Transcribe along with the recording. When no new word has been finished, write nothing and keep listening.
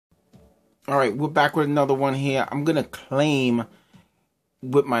All right, we're back with another one here. I'm gonna claim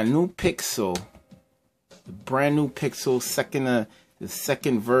with my new Pixel, the brand new Pixel, the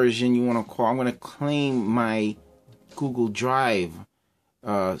second version you want to call. I'm gonna claim my Google Drive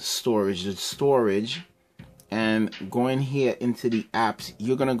storage, and going here into the apps,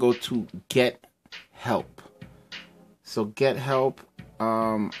 you're gonna go to Get Help. So Get Help.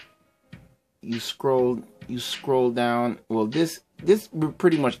 You scroll down. Well, this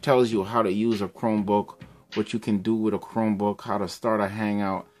pretty much tells you how to use a Chromebook, what you can do with a Chromebook, how to start a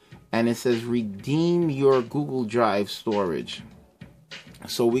Hangout, and it says redeem your Google Drive storage.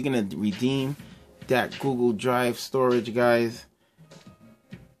 So we're gonna redeem that Google Drive storage, guys,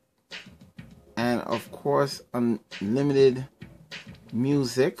 and of course unlimited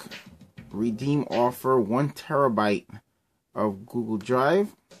music. Redeem offer 1 terabyte of Google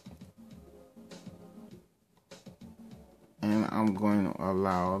Drive. And I'm going to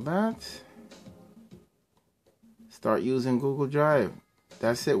allow that. Start using Google Drive.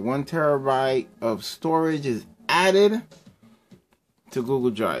 That's it. 1 terabyte of storage is added to Google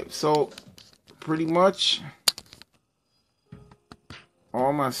Drive. So pretty much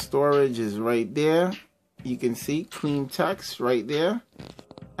all my storage is right there. You can see clean text right there.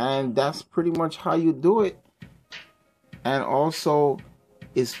 And that's pretty much how you do it. And also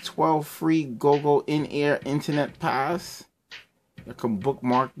it's 12 free GoGo in-air internet pass. I can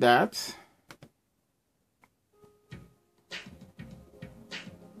bookmark that.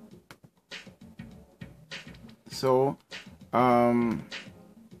 So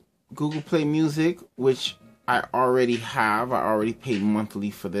Google Play Music, which I already have. I already paid monthly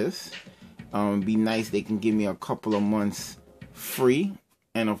for this. Be nice, they can give me a couple of months free,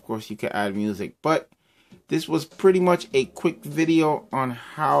 and of course you can add music. But this was pretty much a quick video on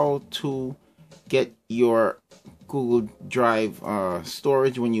how to get your Google Drive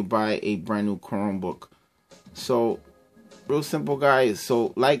storage when you buy a brand new Chromebook. So real simple, guys.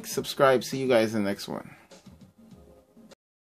 So like, subscribe, see you guys in the next one.